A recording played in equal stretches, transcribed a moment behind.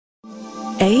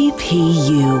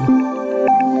APU.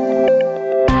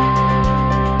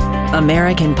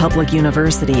 American Public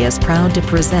University is proud to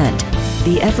present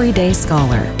The Everyday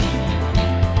Scholar.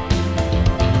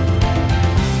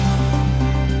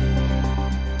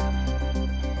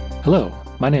 Hello,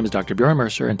 my name is Dr. Bjorn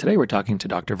Mercer, and today we're talking to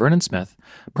Dr. Vernon Smith,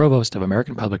 Provost of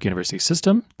American Public University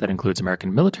System, that includes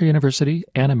American Military University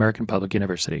and American Public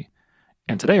University.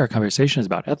 And today our conversation is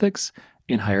about ethics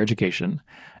in higher education.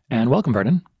 And welcome,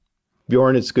 Vernon.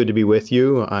 Bjorn, it's good to be with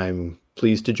you. I'm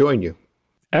pleased to join you.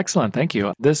 Excellent. Thank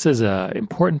you. This is an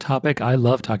important topic. I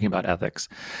love talking about ethics.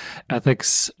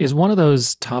 Ethics is one of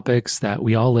those topics that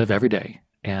we all live every day,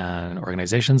 and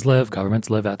organizations live, governments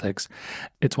live ethics.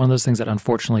 It's one of those things that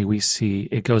unfortunately we see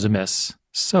it goes amiss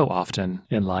so often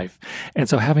in life. And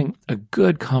so having a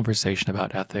good conversation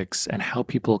about ethics and how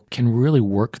people can really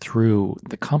work through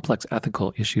the complex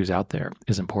ethical issues out there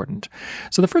is important.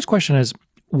 So the first question is,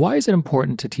 why is it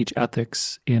important to teach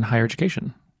ethics in higher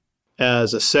education?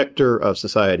 As a sector of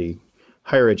society,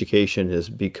 higher education has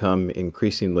become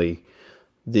increasingly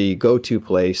the go-to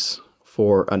place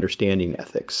for understanding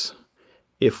ethics.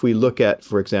 If we look at,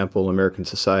 for example, American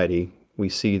society, we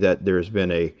see that there's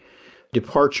been a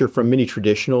departure from many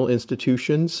traditional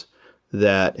institutions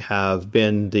that have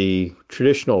been the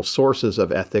traditional sources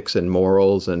of ethics and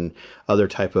morals and other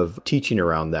type of teaching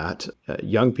around that.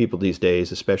 Young people these days,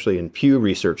 especially in Pew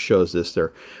Research shows this, they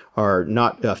are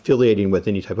not affiliating with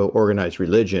any type of organized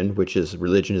religion,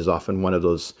 religion is often one of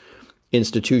those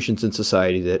institutions in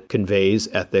society that conveys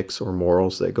ethics or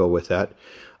morals that go with that.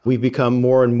 We've become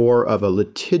more and more of a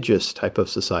litigious type of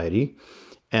society.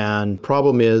 And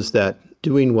problem is that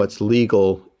doing what's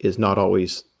legal is not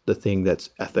always the thing that's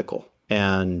ethical.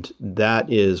 And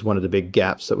that is one of the big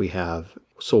gaps that we have.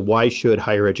 So why should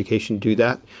higher education do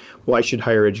that? Why should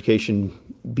higher education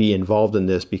be involved in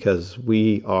this? Because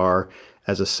we are,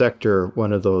 as a sector,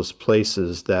 one of those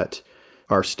places that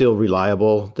are still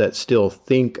reliable, that still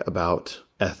think about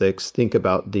ethics, think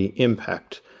about the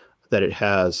impact that it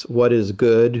has. What is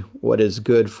good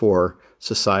for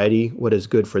society? What is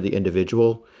good for the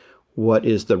individual? What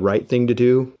is the right thing to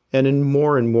do? And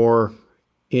more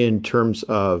in terms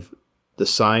of the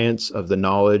science, of the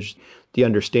knowledge, the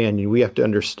understanding, we have to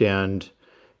understand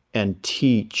and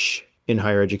teach in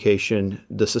higher education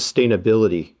the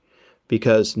sustainability,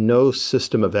 because no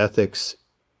system of ethics,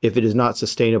 if it is not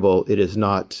sustainable, it is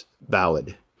not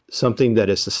valid. Something that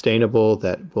is sustainable,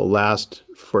 that will last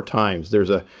for times. There's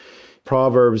a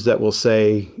Proverbs that will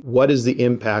say, what is the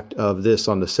impact of this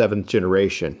on the seventh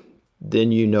generation?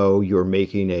 Then you know you're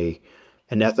making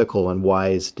an ethical and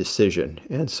wise decision.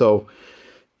 And so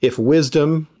if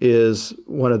wisdom is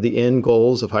one of the end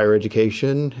goals of higher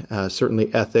education,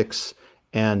 certainly ethics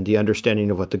and the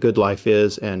understanding of what the good life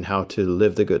is and how to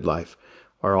live the good life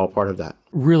are all part of that.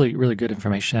 Really, really good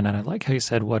information. And I like how you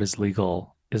said what is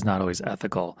legal is not always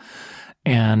ethical.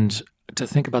 And to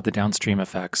think about the downstream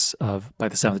effects of, by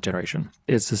the seventh generation,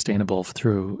 is sustainable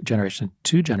through generation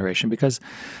to generation, because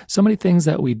so many things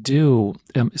that we do,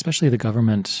 especially the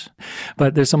government,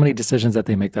 but there's so many decisions that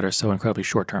they make that are so incredibly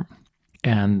short-term.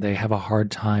 And they have a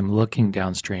hard time looking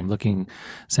downstream, looking,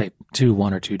 say, to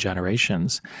one or two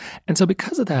generations. And so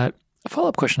because of that, a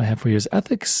follow-up question I have for you is,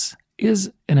 ethics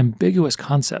is an ambiguous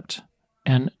concept.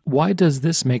 And why does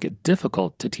this make it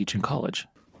difficult to teach in college?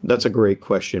 That's a great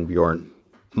question, Bjorn.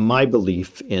 My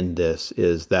belief in this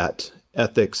is that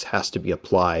ethics has to be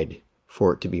applied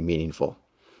for it to be meaningful.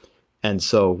 And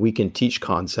so we can teach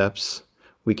concepts,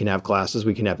 we can have classes,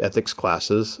 we can have ethics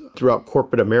classes. Throughout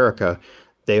corporate America,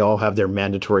 they all have their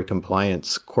mandatory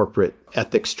compliance corporate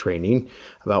ethics training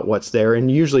about what's there, and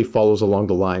usually follows along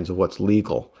the lines of what's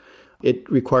legal. It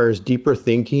requires deeper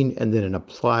thinking and then an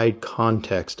applied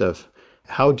context of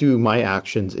how do my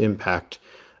actions impact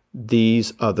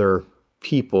these other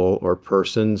people or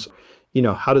persons?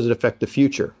 How does it affect the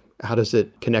future? How does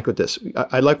it connect with this?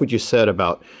 I like what you said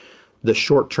about the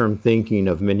short-term thinking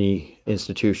of many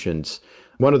institutions.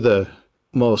 One of the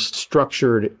most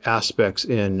structured aspects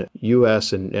in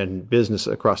U.S. and business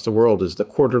across the world is the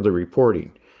quarterly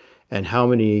reporting. And how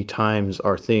many times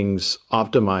are things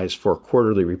optimized for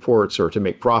quarterly reports or to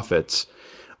make profits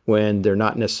when they're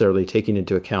not necessarily taking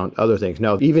into account other things?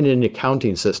 Now, even in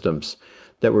accounting systems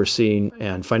that we're seeing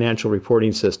and financial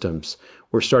reporting systems,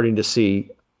 we're starting to see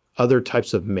other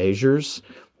types of measures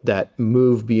that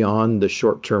move beyond the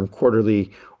short-term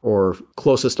quarterly or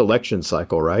closest election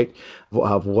cycle, right,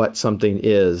 of what something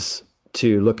is,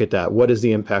 to look at that. What is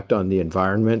the impact on the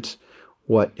environment?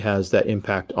 What has that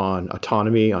impact on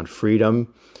autonomy, on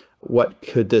freedom? What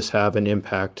could this have an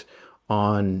impact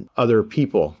on other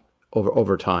people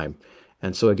over time?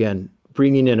 And so again,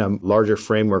 bringing in a larger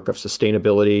framework of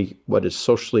sustainability, what is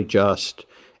socially just,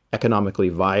 economically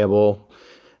viable,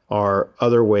 are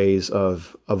other ways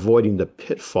of avoiding the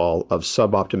pitfall of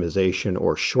suboptimization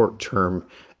or short-term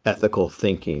ethical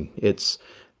thinking. It's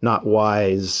not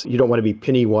wise. You don't want to be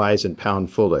penny wise and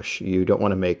pound foolish. You don't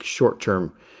want to make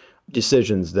short-term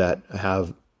decisions that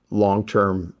have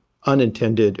long-term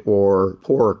unintended or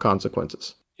poor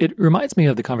consequences. It reminds me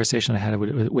of the conversation I had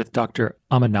with Dr.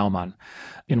 Ahmed Nauman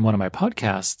in one of my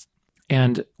podcasts.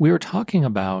 And we were talking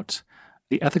about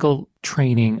the ethical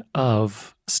training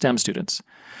of STEM students,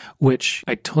 which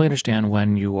I totally understand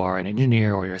when you are an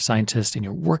engineer or you're a scientist and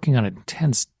you're working on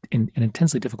an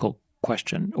intensely difficult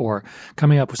question or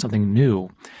coming up with something new.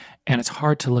 And it's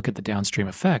hard to look at the downstream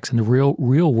effects and the real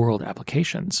world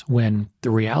applications when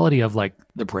the reality of like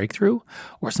the breakthrough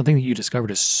or something that you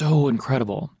discovered is so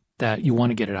incredible that you want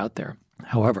to get it out there.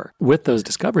 However, with those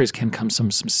discoveries can come some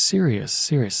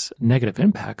serious negative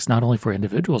impacts, not only for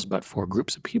individuals, but for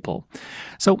groups of people.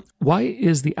 So why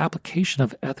is the application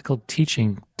of ethical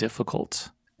teaching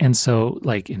difficult? And so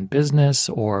like in business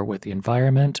or with the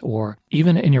environment or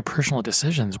even in your personal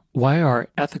decisions, why are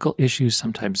ethical issues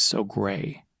sometimes so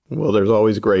gray? Well, there's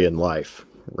always gray in life,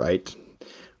 right?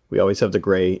 We always have the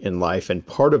gray in life. And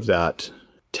part of that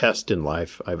test in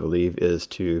life, I believe, is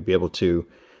to be able to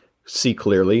see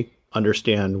clearly,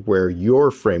 understand where your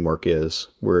framework is,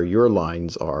 where your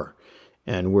lines are,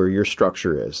 and where your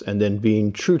structure is, and then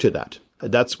being true to that.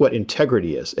 That's what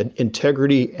integrity is. And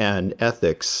integrity and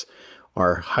ethics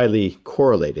are highly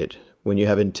correlated. When you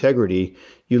have integrity,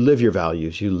 you live your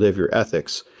values, you live your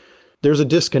ethics. There's a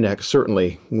disconnect,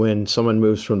 certainly, when someone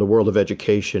moves from the world of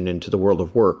education into the world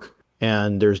of work.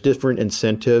 And there's different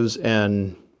incentives,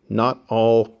 and not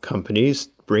all companies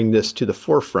bring this to the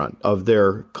forefront of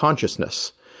their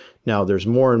consciousness. Now, there's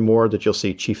more and more that you'll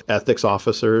see chief ethics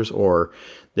officers or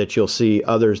that you'll see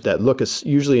others that look as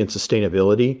usually in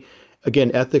sustainability.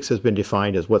 Again, ethics has been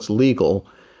defined as what's legal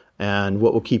and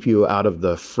what will keep you out of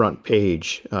the front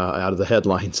page, out of the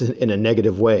headlines in a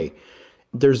negative way.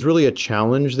 There's really a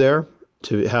challenge there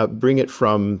to bring it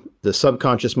from the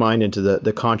subconscious mind into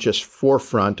the conscious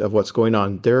forefront of what's going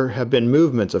on. There have been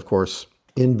movements, of course,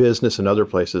 in business and other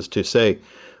places to say,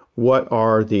 what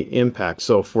are the impacts?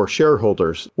 So for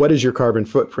shareholders, what is your carbon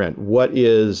footprint? What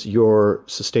is your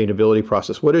sustainability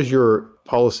process? What is your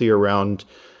policy around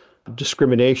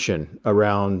discrimination,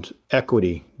 around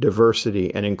equity,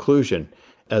 diversity, and inclusion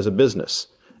as a business,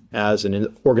 as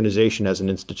an organization, as an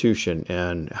institution?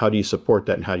 And how do you support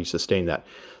that and how do you sustain that?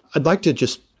 I'd like to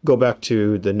just go back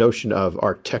to the notion of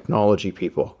our technology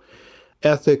people.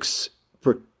 Ethics,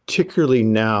 particularly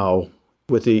now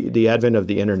with the advent of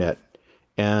the internet,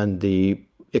 and the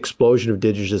explosion of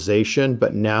digitization,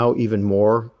 but now even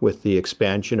more with the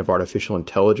expansion of artificial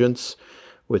intelligence,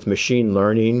 with machine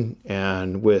learning,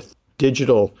 and with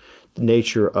digital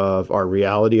nature of our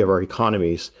reality, of our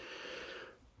economies,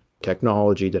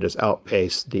 technology that has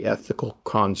outpaced the ethical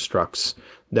constructs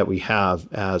that we have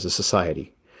as a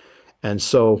society. And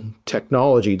so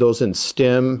technology, those in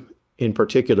STEM in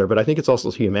particular, but I think it's also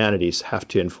humanities, have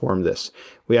to inform this.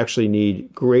 We actually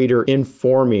need greater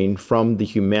informing from the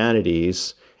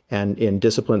humanities and in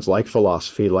disciplines like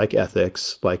philosophy, like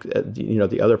ethics, like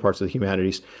the other parts of the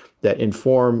humanities that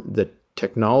inform the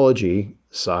technology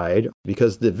side,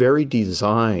 because the very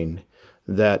design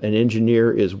that an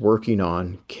engineer is working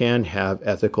on can have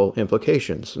ethical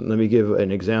implications. And let me give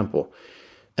an example.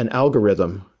 An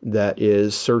algorithm that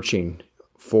is searching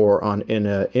in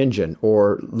an engine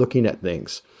or looking at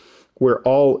things. We're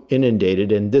all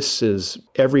inundated, and this is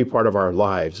every part of our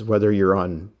lives, whether you're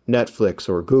on Netflix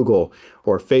or Google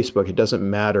or Facebook, it doesn't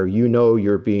matter. You know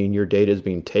your data is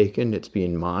being taken, it's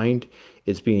being mined,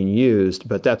 it's being used,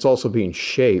 but that's also being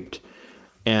shaped.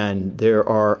 And there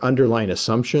are underlying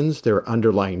assumptions, there are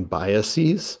underlying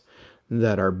biases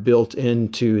that are built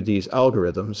into these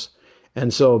algorithms.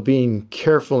 And so being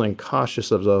careful and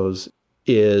cautious of those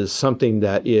is something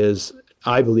that is,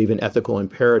 I believe, an ethical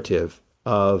imperative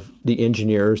of the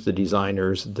engineers, the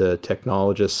designers, the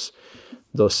technologists,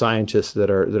 those scientists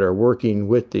that are working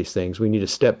with these things. We need to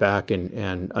step back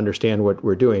and understand what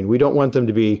we're doing. We don't want them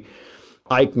to be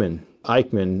Eichmann,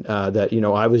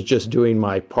 that, I was just doing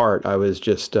my part. I was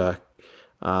just,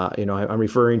 I'm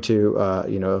referring to,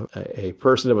 a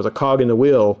person that was a cog in the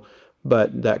wheel,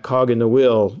 but that cog in the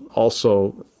wheel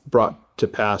also brought to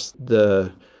pass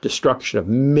the destruction of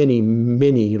many,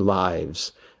 many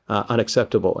lives,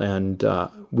 unacceptable. And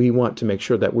we want to make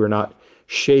sure that we're not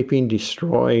shaping,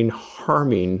 destroying,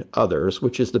 harming others,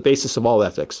 which is the basis of all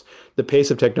ethics. The pace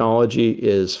of technology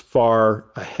is far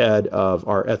ahead of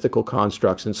our ethical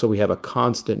constructs. And so we have a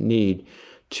constant need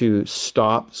to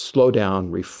stop, slow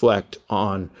down, reflect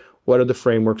on what are the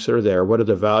frameworks that are there, what are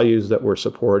the values that we're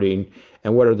supporting,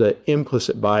 and what are the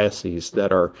implicit biases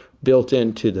that are built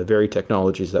into the very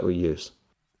technologies that we use.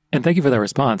 And thank you for that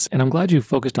response. And I'm glad you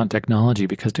focused on technology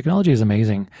because technology is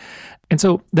amazing. And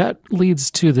so that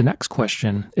leads to the next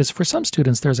question is for some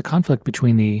students, there's a conflict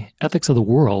between the ethics of the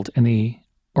world and the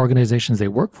organizations they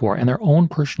work for and their own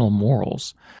personal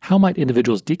morals. How might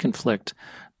individuals deconflict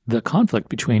the conflict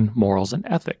between morals and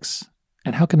ethics?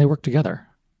 And how can they work together?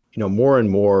 More and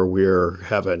more we're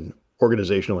having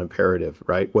organizational imperative,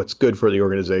 right? What's good for the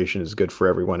organization is good for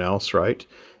everyone else, right?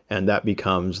 And that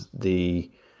becomes the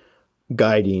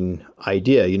guiding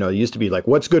idea. It used to be like,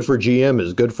 what's good for GM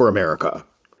is good for America.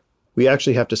 We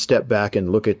actually have to step back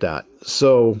and look at that.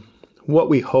 So what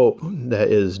we hope that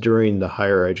is during the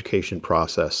higher education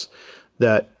process,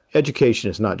 that education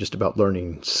is not just about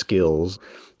learning skills,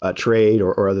 trade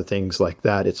or other things like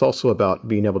that. It's also about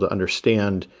being able to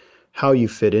understand how you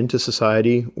fit into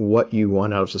society, what you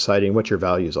want out of society, and what your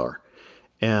values are.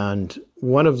 And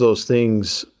one of those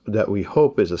things that we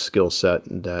hope is a skill set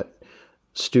that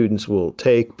students will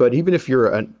take. But even if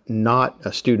you're not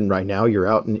a student right now, you're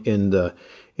out in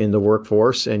the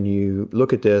workforce and you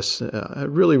look at this, I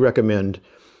really recommend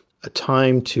a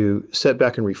time to sit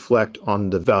back and reflect on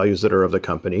the values that are of the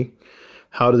company.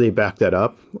 How do they back that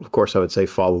up? Of course, I would say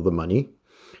follow the money.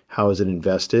 How is it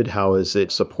invested? How is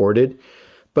it supported?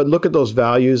 But look at those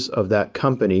values of that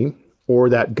company or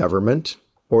that government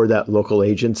or that local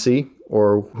agency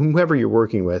or whomever you're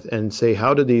working with and say,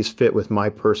 how do these fit with my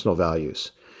personal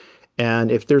values?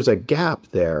 And if there's a gap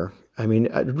there,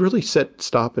 I'd really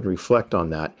stop and reflect on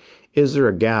that. Is there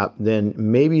a gap? Then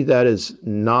maybe that is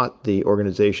not the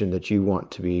organization that you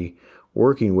want to be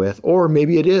working with, or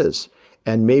maybe it is.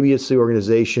 And maybe it's the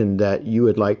organization that you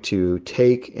would like to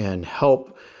take and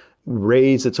help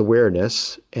raise its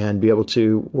awareness and be able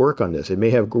to work on this. It may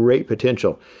have great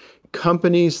potential.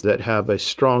 Companies that have a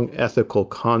strong ethical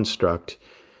construct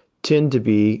tend to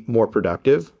be more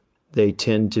productive. They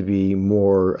tend to be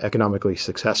more economically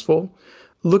successful.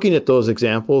 Looking at those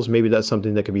examples, maybe that's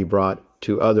something that can be brought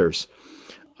to others.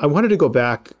 I wanted to go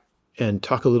back and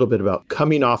talk a little bit about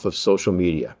coming off of social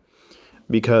media,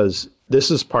 because this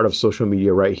is part of social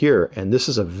media right here. And this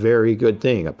is a very good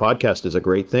thing. A podcast is a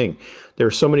great thing. There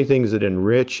are so many things that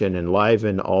enrich and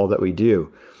enliven all that we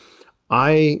do.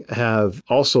 I have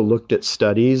also looked at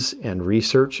studies and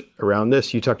research around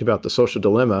this. You talked about the social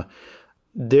dilemma.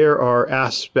 There are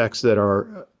aspects that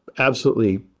are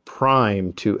absolutely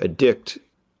primed to addict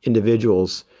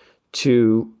individuals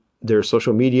to their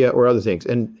social media or other things.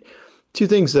 And two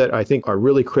things that I think are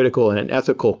really critical and an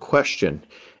ethical question,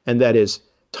 and that is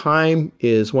time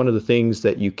is one of the things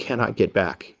that you cannot get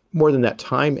back. More than that,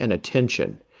 time and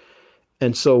attention.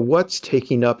 And so what's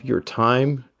taking up your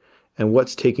time and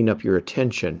what's taking up your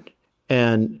attention?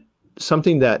 And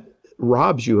something that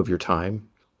robs you of your time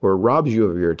or robs you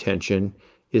of your attention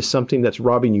is something that's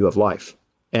robbing you of life.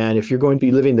 And if you're going to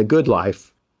be living the good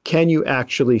life, can you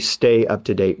actually stay up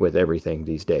to date with everything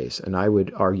these days? And I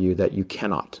would argue that you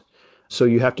cannot. So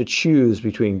you have to choose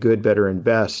between good, better, and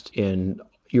best in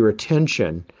your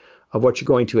attention of what you're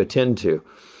going to attend to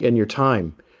in your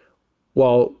time.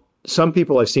 While some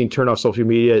people I've seen turn off social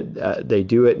media, they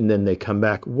do it and then they come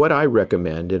back. What I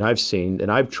recommend, and I've seen,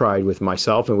 and I've tried with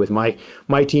myself and with my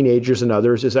teenagers and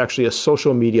others, is actually a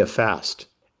social media fast.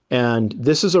 And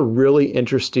this is a really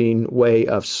interesting way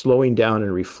of slowing down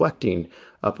and reflecting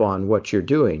upon what you're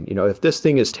doing. If this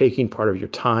thing is taking part of your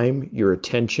time, your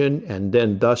attention, and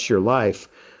then thus your life,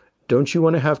 don't you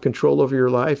want to have control over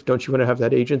your life? Don't you want to have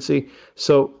that agency?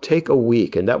 So take a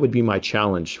week, and that would be my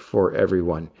challenge for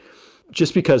everyone.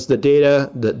 Just because the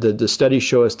data, the studies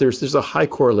show us there's a high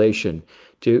correlation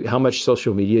to how much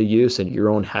social media use and your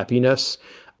own happiness.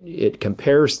 It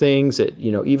compares things,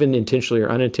 even intentionally or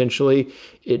unintentionally.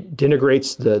 It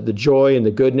denigrates the joy and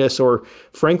the goodness, or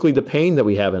frankly, the pain that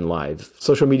we have in life.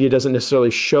 Social media doesn't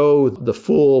necessarily show the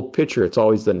full picture. It's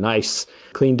always the nice,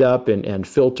 cleaned up and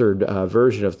filtered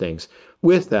version of things.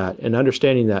 With that, and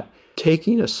understanding that,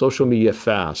 taking a social media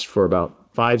fast for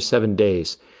about 5-7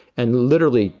 days and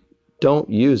literally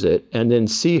don't use it, and then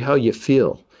see how you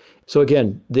feel. So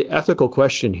again, the ethical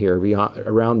question here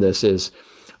around this is,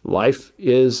 life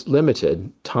is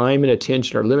limited. Time and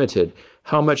attention are limited.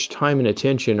 How much time and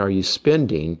attention are you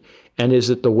spending? And is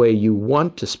it the way you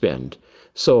want to spend?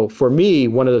 So for me,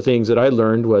 one of the things that I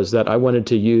learned was that I wanted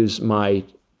to use my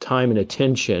time and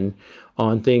attention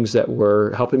on things that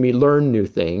were helping me learn new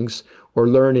things or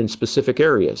learn in specific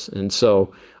areas. And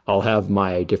so I'll have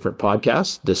my different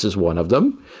podcasts. This is one of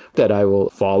them that I will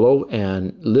follow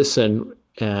and listen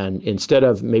and instead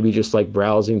of maybe just like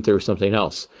browsing through something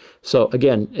else. So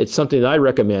again, it's something that I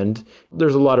recommend.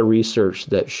 There's a lot of research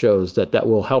that shows that that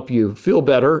will help you feel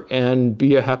better and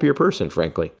be a happier person,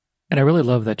 frankly. And I really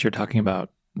love that you're talking about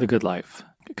the good life,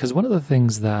 because one of the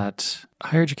things that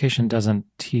higher education doesn't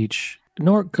teach,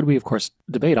 nor could we, of course,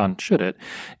 debate on, should it,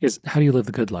 is how do you live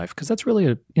the good life? Because that's really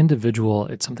an individual,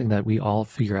 it's something that we all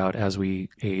figure out as we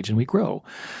age and we grow.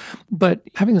 But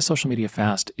having the social media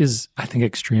fast is, I think,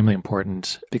 extremely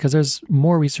important because there's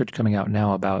more research coming out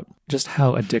now about just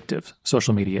how addictive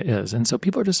social media is. And so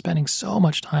people are just spending so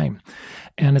much time.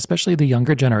 And especially the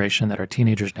younger generation that are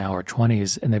teenagers now or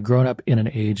 20s, and they've grown up in an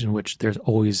age in which there's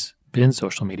always been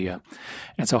social media.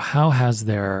 And so how has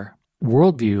their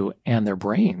worldview and their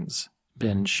brains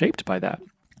been shaped by that?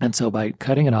 And so by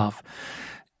cutting it off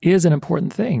is an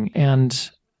important thing,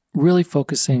 and really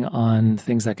focusing on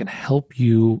things that can help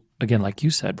you, again, like you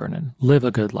said, Vernon, live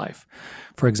a good life.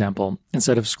 For example,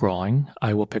 instead of scrolling,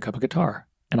 I will pick up a guitar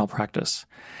and I'll practice.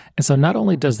 And so not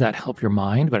only does that help your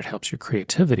mind, but it helps your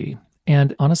creativity.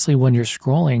 And honestly, when you're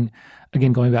scrolling,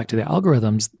 again, going back to the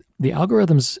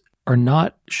algorithms are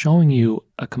not showing you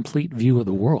a complete view of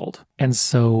the world. And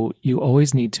so you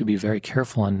always need to be very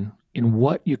careful in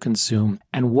what you consume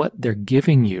and what they're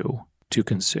giving you to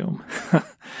consume,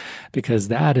 because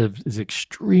that is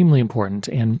extremely important.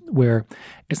 And where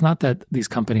it's not that these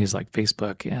companies like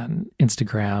Facebook and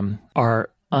Instagram are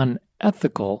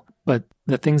unethical, but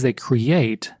the things they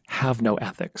create have no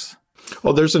ethics.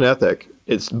 Well, there's an ethic.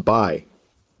 It's buy.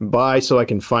 Buy so I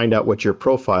can find out what your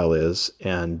profile is,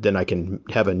 and then I can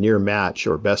have a near match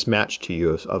or best match to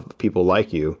you of people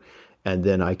like you, and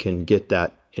then I can get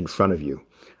that in front of you.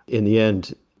 In the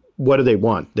end, what do they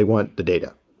want? They want the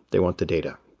data. They want the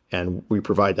data, and we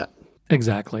provide that.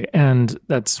 Exactly. And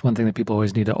that's one thing that people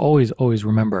always need to always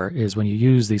remember is when you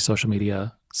use these social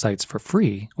media sites for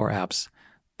free or apps,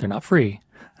 they're not free.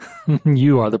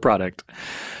 You are the product.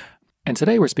 And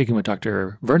today we're speaking with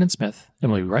Dr. Vernon Smith,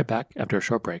 and we'll be right back after a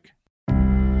short break.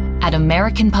 At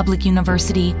American Public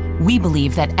University, we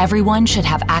believe that everyone should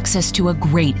have access to a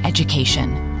great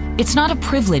education. It's not a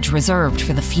privilege reserved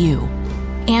for the few.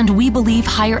 And we believe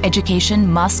higher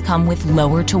education must come with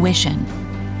lower tuition.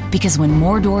 Because when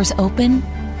more doors open,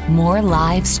 more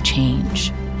lives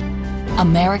change.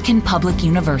 American Public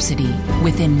University,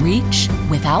 within reach,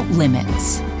 without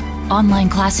limits. Online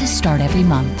classes start every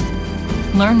month.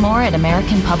 Learn more at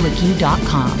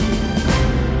AmericanPublicU.com.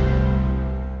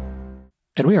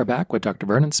 And we are back with Dr.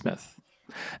 Vernon Smith.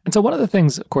 And so one of the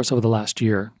things, of course, over the last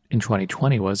year in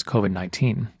 2020 was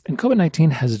COVID-19. And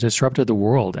COVID-19 has disrupted the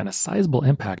world and a sizable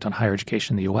impact on higher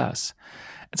education in the U.S.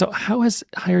 And so how has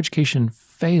higher education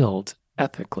failed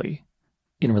ethically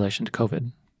in relation to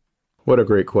COVID? What a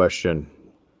great question.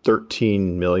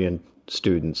 13 million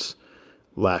students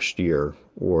last year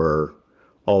were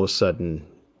all of a sudden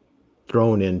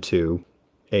thrown into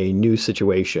a new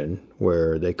situation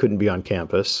where they couldn't be on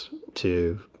campus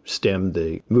to stem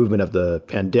the movement of the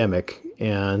pandemic,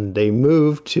 and they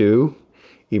moved to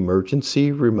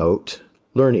emergency remote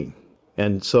learning.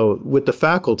 And so with the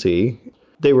faculty,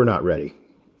 they were not ready.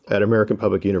 At American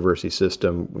Public University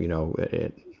System,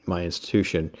 at my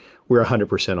institution, we're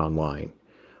 100% online.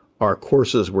 Our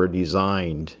courses were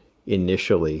designed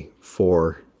initially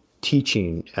for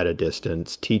teaching at a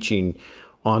distance, teaching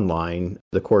online.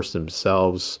 The course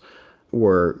themselves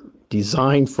were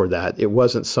designed for that. It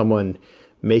wasn't someone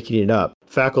making it up.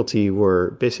 Faculty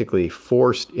were basically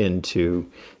forced into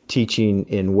teaching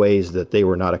in ways that they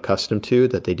were not accustomed to,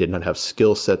 that they did not have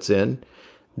skill sets in,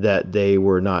 that they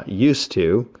were not used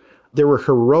to. There were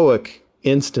heroic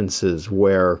instances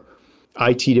where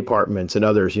IT departments and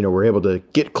others, were able to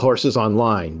get courses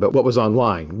online. But what was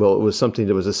online? Well, it was something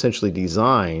that was essentially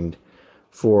designed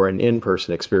for an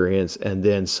in-person experience and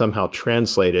then somehow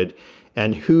translated.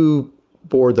 And who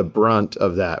bore the brunt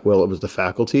of that? Well, it was the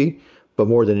faculty, but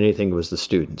more than anything, it was the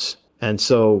students. And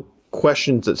so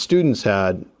questions that students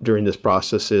had during this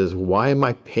process is, why am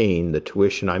I paying the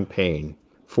tuition I'm paying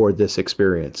for this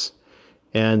experience?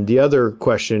 And the other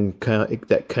question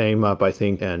that came up, I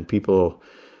think, and people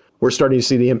were starting to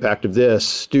see the impact of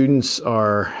this,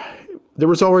 there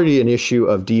was already an issue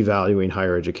of devaluing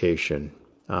higher education,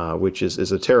 which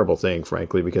is a terrible thing,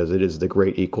 frankly, because it is the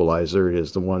great equalizer. It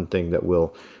is the one thing that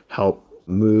will help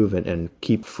move and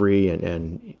keep free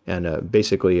and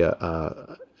basically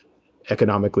a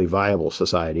economically viable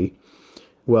society.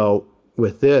 Well,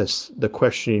 with this, the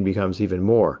questioning becomes even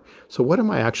more. So what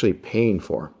am I actually paying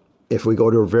for? If we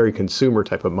go to a very consumer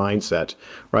type of mindset,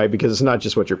 right? Because it's not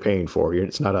just what you're paying for.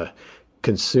 It's not a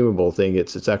consumable thing.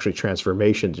 It's actually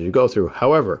transformations you go through.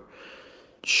 However,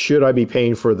 should I be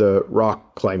paying for the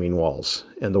rock climbing walls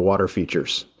and the water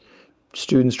features?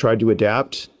 Students tried to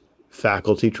adapt,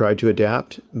 faculty tried to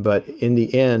adapt, but in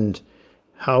the end,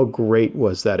 how great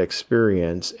was that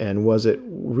experience, and was it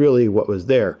really what was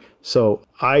there? So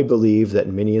I believe that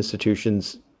many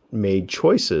institutions made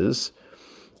choices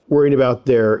worrying about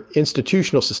their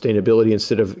institutional sustainability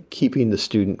instead of keeping the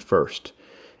student first.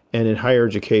 And in higher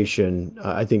education,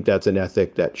 I think that's an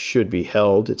ethic that should be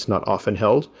held. It's not often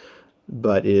held,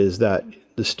 but is that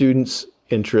the students'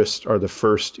 interests are the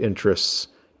first interests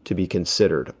to be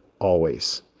considered,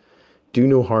 always. Do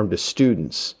no harm to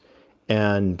students.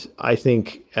 And I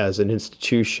think as an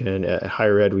institution at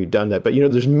higher ed, we've done that. But,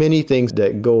 there's many things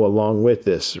that go along with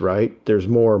this, right? There's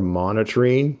more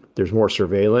monitoring, there's more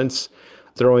surveillance.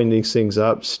 Throwing these things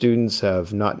up, students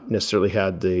have not necessarily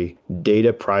had the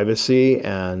data privacy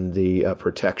and the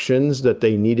protections that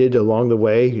they needed along the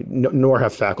way, nor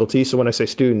have faculty. So when I say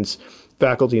students,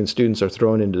 faculty and students are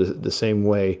thrown into the same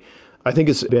way. I think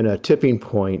it's been a tipping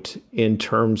point in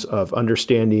terms of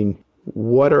understanding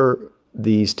what are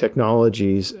these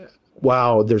technologies.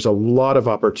 Wow, there's a lot of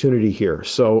opportunity here.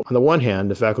 So on the one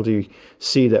hand, the faculty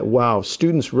see that, wow,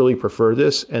 students really prefer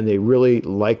this and they really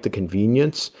like the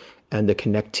convenience and the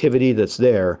connectivity that's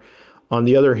there. On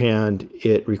the other hand,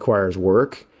 it requires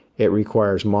work, it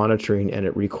requires monitoring, and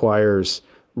it requires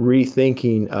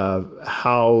rethinking of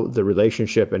how the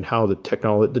relationship and how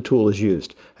the tool is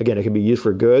used. Again, it can be used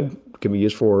for good, it can be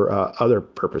used for other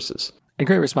purposes. A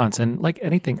great response. And like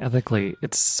anything ethically,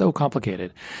 it's so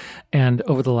complicated. And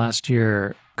over the last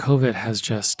year, COVID has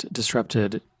just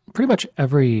disrupted pretty much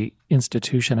every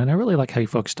institution. And I really like how you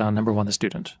focused on, number one, the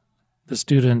student. The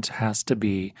student has to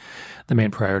be the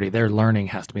main priority. Their learning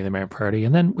has to be the main priority.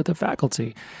 And then with the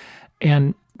faculty,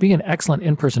 and being an excellent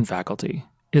in-person faculty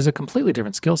is a completely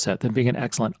different skill set than being an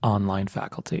excellent online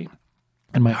faculty.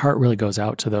 And my heart really goes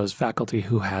out to those faculty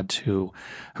who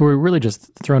were really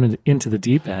just thrown into the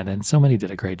deep end. And so many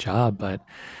did a great job, but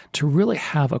to really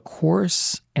have a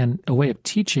course and a way of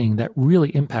teaching that really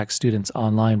impacts students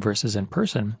online versus in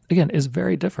person, again, is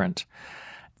very different.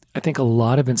 I think a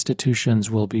lot of institutions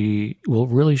will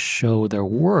really show their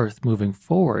worth moving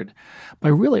forward by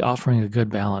really offering a good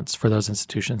balance for those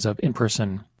institutions of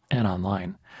in-person and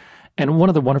online. And one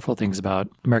of the wonderful things about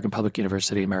American Public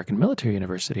University, American Military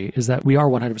University, is that we are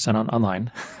 100%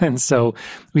 online. And so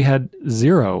we had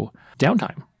zero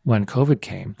downtime when COVID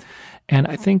came. And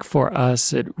I think for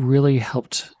us, it really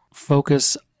helped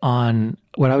focus on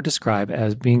what I would describe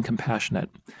as being compassionate.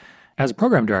 As a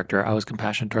program director, I was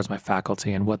compassionate towards my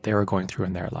faculty and what they were going through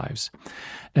in their lives.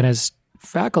 And as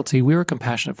faculty, we were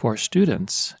compassionate for our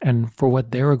students and for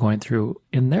what they were going through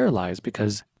in their lives,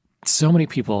 because so many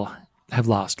people have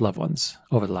lost loved ones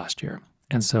over the last year.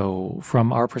 And so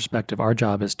from our perspective, our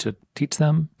job is to teach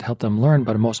them, to help them learn,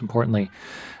 but most importantly,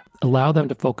 allow them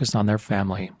to focus on their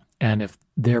family. And if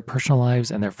their personal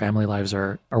lives and their family lives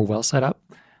are well set up,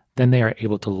 then they are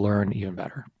able to learn even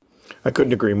better. I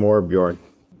couldn't agree more, Bjorn.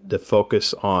 The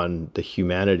focus on the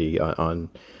humanity, on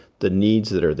the needs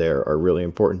that are there are really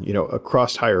important.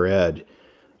 Across higher ed,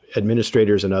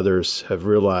 administrators and others have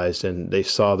realized, and they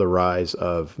saw the rise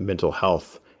of mental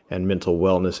health and mental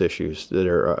wellness issues that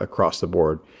are across the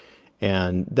board.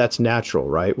 And that's natural,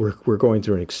 right? We're going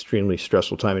through an extremely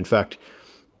stressful time. In fact,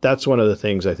 that's one of the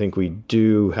things I think we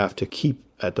do have to keep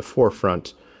at the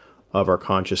forefront of our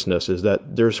consciousness, is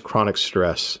that there's chronic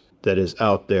stress that is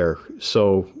out there.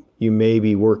 So you may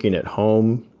be working at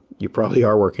home. You probably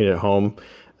are working at home.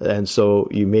 And so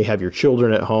you may have your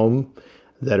children at home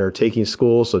that are taking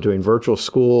school, so doing virtual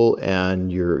school, and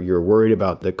you're worried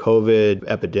about the COVID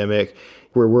epidemic.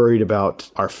 We're worried about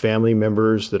our family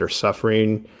members that are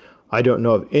suffering. I don't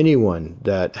know of anyone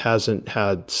that hasn't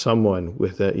had someone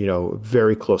with a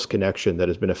very close connection that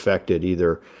has been affected,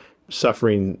 either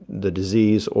suffering the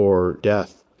disease or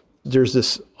death. There's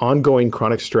this ongoing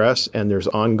chronic stress, and there's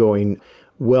ongoing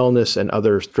wellness and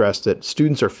other stress that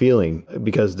students are feeling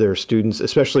because they're students,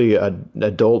 especially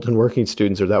adult and working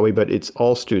students are that way, but it's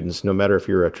all students, no matter if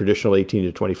you're a traditional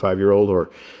 18 to 25-year-old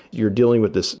or you're dealing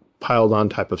with this piled on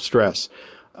type of stress.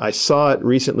 I saw it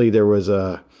recently. There was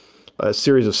a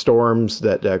series of storms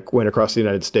that went across the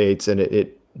United States, and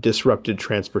it disrupted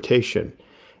transportation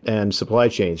and supply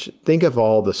chains. Think of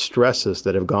all the stresses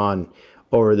that have gone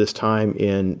over this time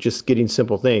in just getting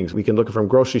simple things. We can look from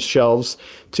grocery shelves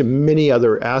to many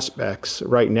other aspects.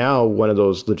 Right now, one of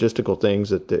those logistical things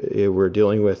that we're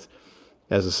dealing with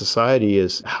as a society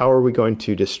is, how are we going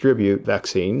to distribute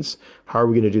vaccines? How are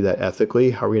we going to do that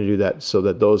ethically? How are we going to do that so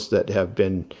that those that have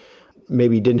been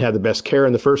maybe didn't have the best care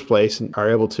in the first place and are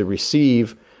able to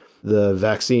receive the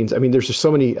vaccines. I mean, there's just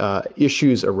so many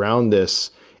issues around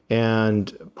this.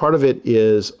 And part of it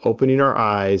is opening our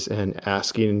eyes and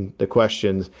asking the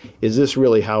questions, is this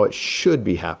really how it should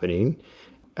be happening?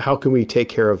 How can we take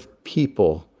care of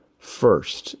people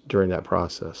first during that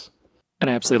process? And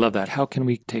I absolutely love that. How can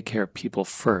we take care of people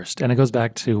first? And it goes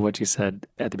back to what you said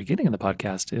at the beginning of the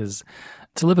podcast, is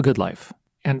to live a good life.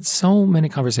 And so many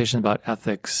conversations about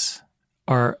ethics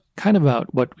are kind of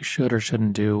about what we should or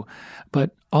shouldn't do.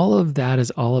 But all of that is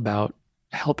all about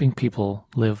helping people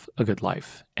live a good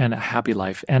life and a happy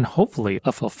life and hopefully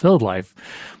a fulfilled life,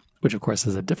 which of course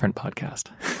is a different podcast.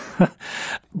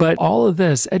 But all of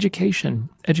this, education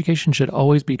should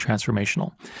always be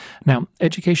transformational. Now,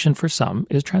 education for some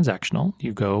is transactional.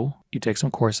 You go, you take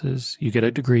some courses, you get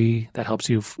a degree that helps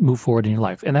you move forward in your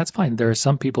life. And that's fine. There are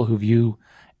some people who view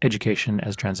education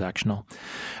as transactional.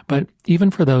 But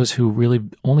even for those who really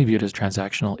only view it as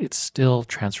transactional, it's still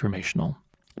transformational.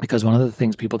 Because one of the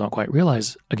things people don't quite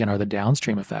realize, again, are the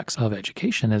downstream effects of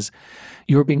education is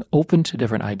you're being open to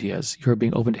different ideas. You're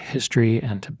being open to history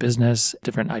and to business,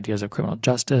 different ideas of criminal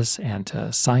justice and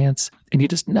to science. And you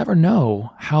just never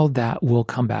know how that will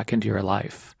come back into your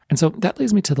life. And so that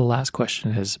leads me to the last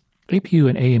question is, APU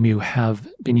and AMU have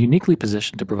been uniquely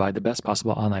positioned to provide the best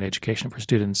possible online education for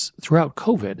students throughout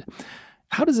COVID.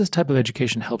 How does this type of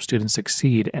education help students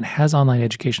succeed, and has online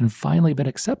education finally been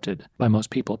accepted by most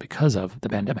people because of the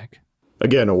pandemic?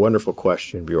 Again, a wonderful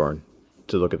question, Bjorn,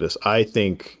 to look at this. I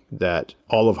think that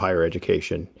all of higher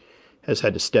education has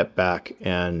had to step back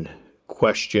and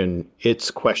question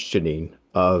its questioning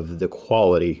of the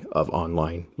quality of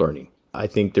online learning. I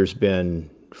think there's been,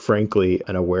 frankly,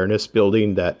 an awareness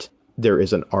building that there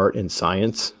is an art and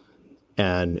science,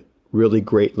 and really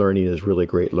great learning is really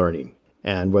great learning.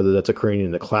 And whether that's occurring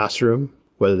in the classroom,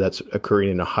 whether that's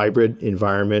occurring in a hybrid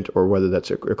environment, or whether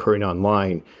that's occurring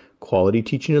online, quality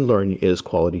teaching and learning is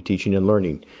quality teaching and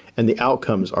learning. And the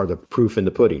outcomes are the proof in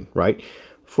the pudding, right?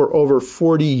 For over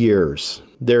 40 years,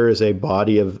 there is a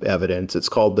body of evidence. It's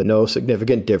called the No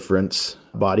Significant Difference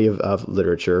body of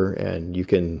literature, and you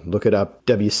can look it up.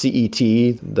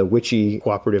 WCET, the WICHE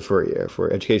Cooperative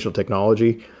for Educational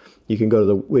Technology. You can go to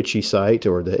the WICHE site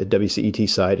or the WCET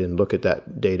site and look at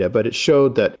that data. But it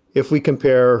showed that if we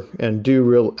compare and do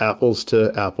real apples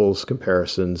to apples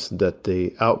comparisons, that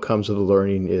the outcomes of the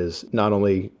learning is not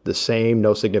only the same,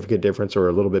 no significant difference, or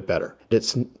a little bit better.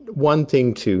 It's one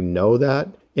thing to know that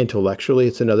intellectually,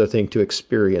 it's another thing to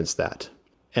experience that.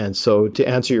 And so to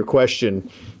answer your question,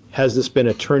 has this been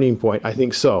a turning point? I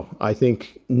think so. I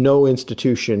think no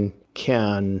institution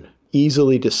can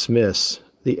easily dismiss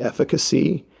the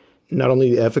efficacy, not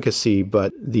only the efficacy,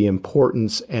 but the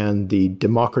importance and the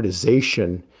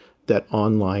democratization that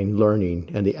online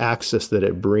learning and the access that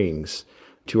it brings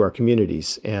to our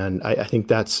communities. And I think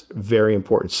that's very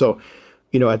important. So,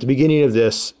 at the beginning of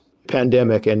this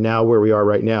pandemic and now where we are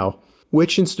right now,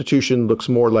 which institution looks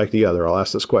more like the other? I'll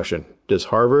ask this question. Does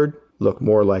Harvard look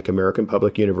more like American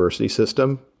Public University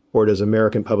system, or does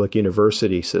American Public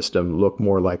University system look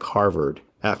more like Harvard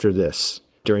after this,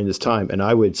 during this time? And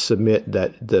I would submit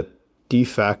that the de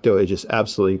facto is just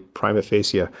absolutely prima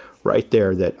facie right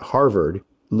there that Harvard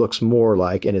looks more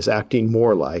like and is acting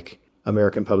more like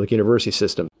American Public University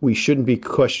system. We shouldn't be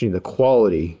questioning the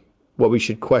quality. What we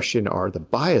should question are the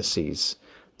biases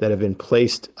that have been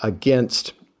placed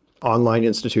against online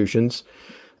institutions.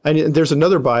 And there's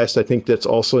another bias I think that's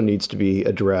also needs to be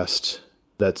addressed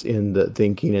that's in the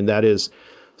thinking, and that is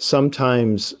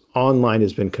sometimes online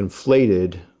has been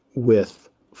conflated with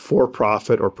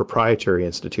for-profit or proprietary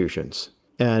institutions.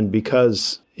 And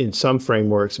because in some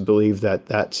frameworks believe that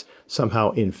that's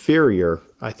somehow inferior,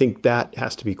 I think that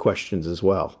has to be questioned as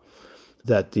well.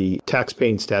 That the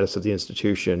tax-paying status of the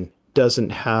institution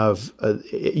doesn't have,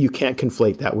 you can't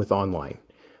conflate that with online,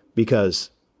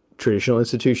 because traditional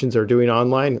institutions are doing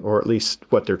online, or at least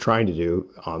what they're trying to do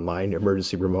online,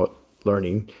 emergency remote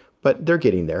learning, but they're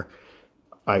getting there.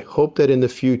 I hope that in the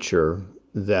future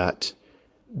that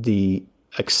the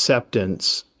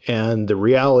acceptance and the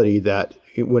reality that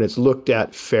when it's looked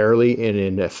at fairly and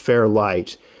in a fair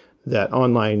light, that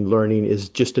online learning is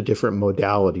just a different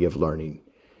modality of learning.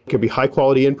 It could be high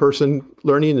quality in-person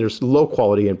learning. There's low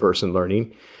quality in-person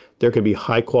learning. There could be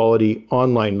high quality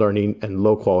online learning and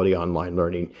low quality online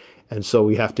learning. And so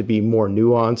we have to be more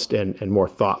nuanced and more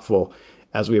thoughtful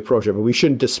as we approach it. But we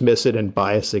shouldn't dismiss it and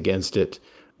bias against it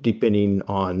depending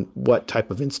on what type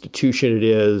of institution it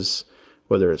is,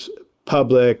 whether it's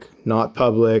public, not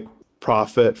public,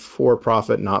 profit,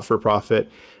 for-profit, not for-profit.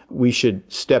 We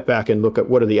should step back and look at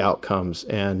what are the outcomes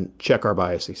and check our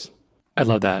biases. I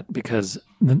love that, because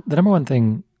the number one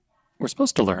thing we're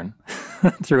supposed to learn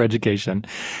through education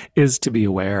is to be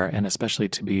aware, and especially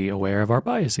to be aware of our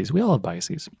biases. We all have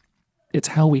biases. It's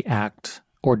how we act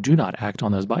or do not act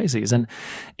on those biases. And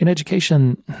in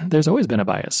education, there's always been a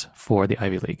bias for the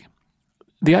Ivy League.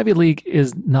 The Ivy League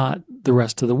is not the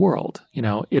rest of the world.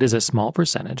 It is a small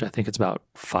percentage. I think it's about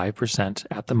 5%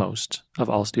 at the most of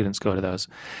all students go to those.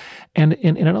 And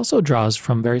it also draws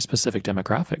from very specific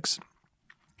demographics.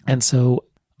 And so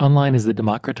online is the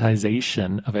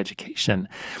democratization of education.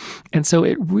 And so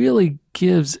it really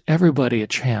gives everybody a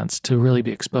chance to really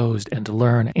be exposed and to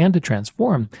learn and to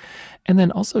transform. And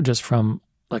then also just from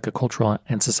like a cultural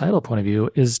and societal point of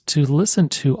view is to listen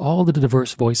to all the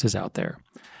diverse voices out there.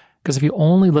 Because if you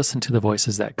only listen to the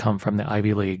voices that come from the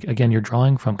Ivy League, again, you're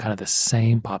drawing from kind of the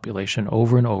same population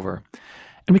over and over.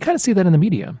 And we kind of see that in the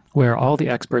media, where all the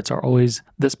experts are always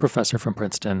this professor from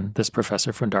Princeton, this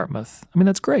professor from Dartmouth. I mean,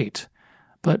 that's great.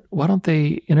 But why don't they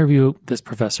interview this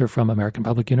professor from American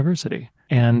Public University?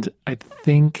 And I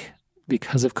think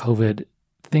because of COVID,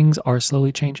 things are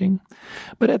slowly changing.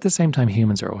 But at the same time,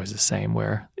 humans are always the same,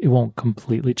 where it won't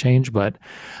completely change. But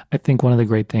I think one of the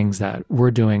great things that we're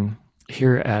doing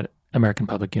here at American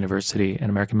Public University and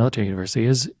American Military University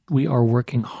is we are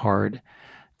working hard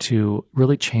to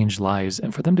really change lives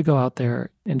and for them to go out there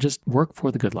and just work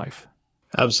for the good life.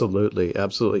 Absolutely,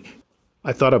 absolutely.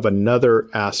 I thought of another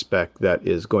aspect that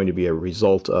is going to be a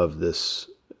result of this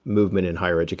movement in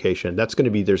higher education. There's going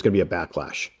to be a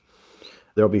backlash.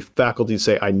 There will be faculty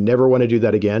say, I never want to do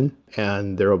that again.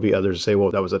 And there will be others who say,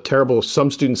 well, that was a terrible.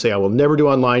 Some students say, I will never do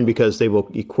online because they will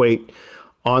equate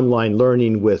online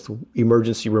learning with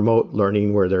emergency remote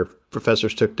learning, where their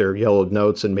professors took their yellowed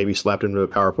notes and maybe slapped them into a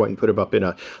PowerPoint and put them up in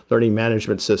a learning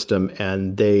management system.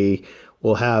 And they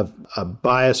will have a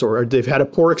bias, or they've had a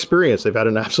poor experience. They've had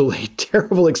an absolutely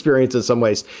terrible experience in some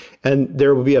ways. And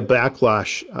there will be a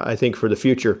backlash, I think, for the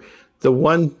future. The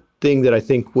one thing that I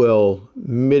think will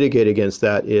mitigate against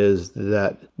that is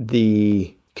that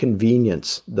the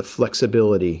convenience, the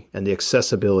flexibility, and the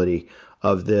accessibility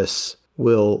of this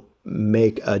will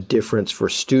make a difference for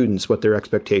students, what their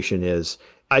expectation is.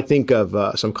 I think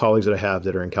of some colleagues that I have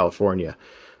that are in California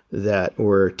that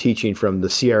were teaching from the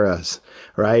Sierras,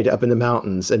 right, up in the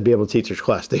mountains, and be able to teach their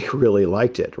class. They really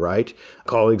liked it, right?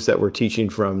 Colleagues that were teaching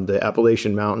from the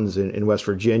Appalachian Mountains in West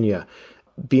Virginia,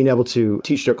 being able to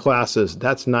teach their classes,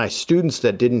 that's nice. Students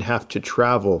that didn't have to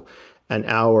travel an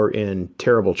hour in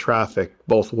terrible traffic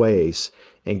both ways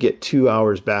and get 2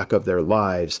 hours back of their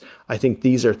lives. I think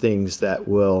these are things that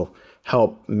will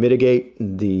help mitigate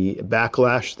the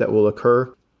backlash that will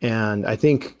occur. And I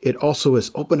think it also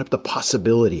has opened up the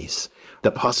possibilities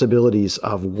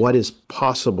of what is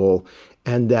possible,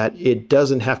 and that it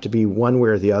doesn't have to be one way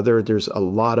or the other. There's a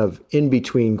lot of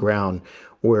in-between ground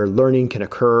where learning can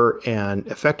occur and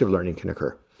effective learning can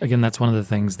occur. Again, that's one of the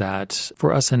things that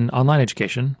for us in online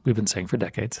education, we've been saying for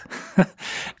decades.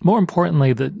 More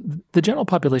importantly, the general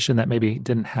population that maybe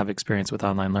didn't have experience with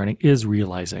online learning is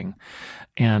realizing.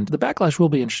 And the backlash will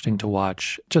be interesting to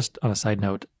watch. Just on a side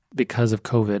note, because of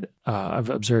COVID, I've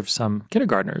observed some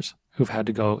kindergartners who've had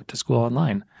to go to school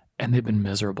online, and they've been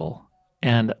miserable.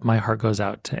 And my heart goes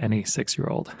out to any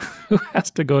 6-year-old who has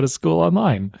to go to school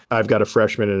online. I've got a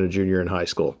freshman and a junior in high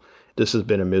school. This has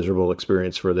been a miserable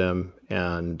experience for them.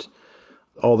 And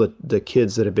all the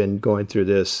kids that have been going through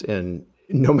this, and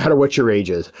no matter what your age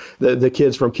is, the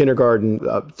kids from kindergarten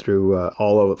up through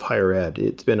all of higher ed,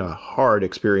 it's been a hard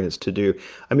experience to do.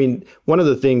 I mean, one of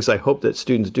the things I hope that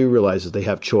students do realize is they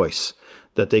have choice,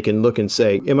 that they can look and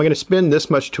say, am I going to spend this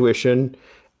much tuition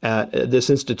at this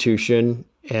institution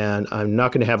and I'm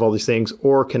not going to have all these things,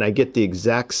 or can I get the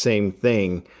exact same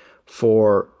thing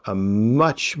for a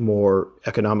much more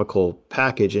economical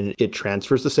package, and it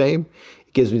transfers the same?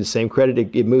 It gives me the same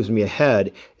credit. It moves me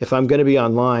ahead. If I'm going to be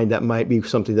online, that might be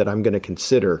something that I'm going to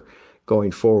consider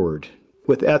going forward.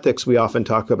 With ethics, we often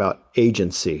talk about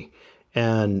agency.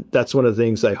 And that's one of the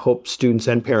things I hope students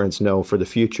and parents know for the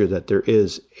future, that there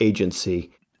is agency.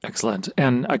 Excellent.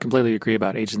 And I completely agree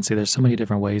about agency. There's so many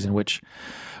different ways in which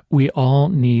we all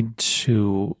need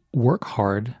to work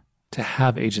hard to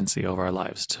have agency over our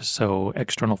lives, so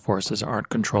external forces aren't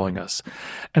controlling us.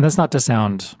 And that's not to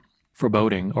sound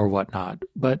foreboding or whatnot,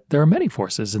 but there are many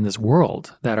forces in this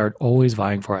world that are always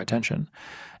vying for our attention.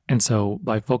 And so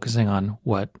by focusing on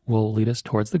what will lead us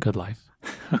towards the good life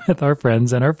with our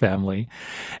friends and our family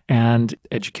and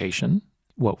education,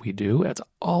 what we do, that's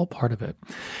all part of it.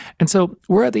 And so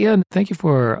we're at the end. Thank you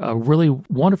for a really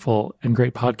wonderful and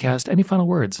great podcast. Any final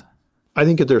words? I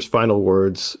think if there's final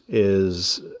words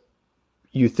is,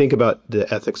 you think about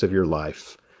the ethics of your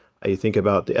life. You think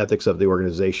about the ethics of the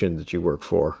organization that you work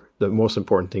for. The most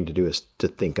important thing to do is to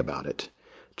think about it,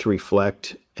 to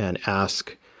reflect and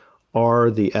ask, are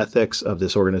the ethics of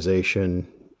this organization,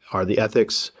 are the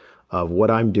ethics of what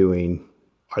I'm doing,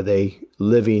 are they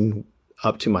living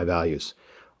up to my values?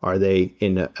 Are they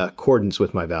in accordance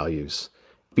with my values?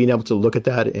 Being able to look at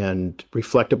that and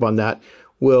reflect upon that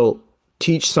will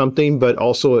teach something, but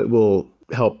also it will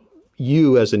help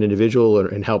you as an individual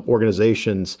and help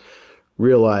organizations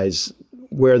realize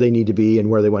where they need to be and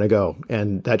where they want to go.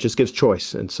 And that just gives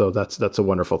choice. And so that's a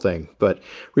wonderful thing. But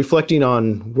reflecting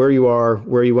on where you are,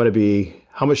 where you want to be,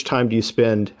 how much time do you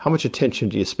spend, how much attention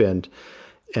do you spend,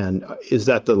 and is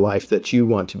that the life that you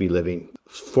want to be living?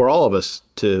 For all of us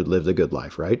to live the good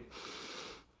life, right?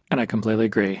 And I completely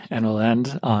agree. And we'll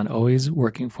end on always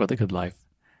working for the good life.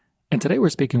 And today we're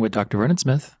speaking with Dr. Vernon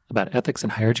Smith about ethics in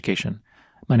higher education.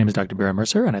 My name is Dr. Barry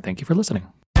Mercer, and I thank you for listening.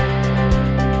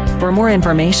 For more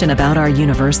information about our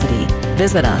university,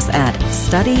 visit us at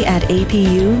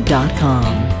studyatapu.com.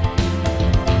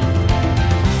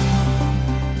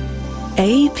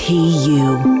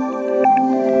 APU,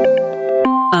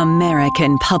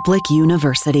 American Public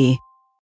University.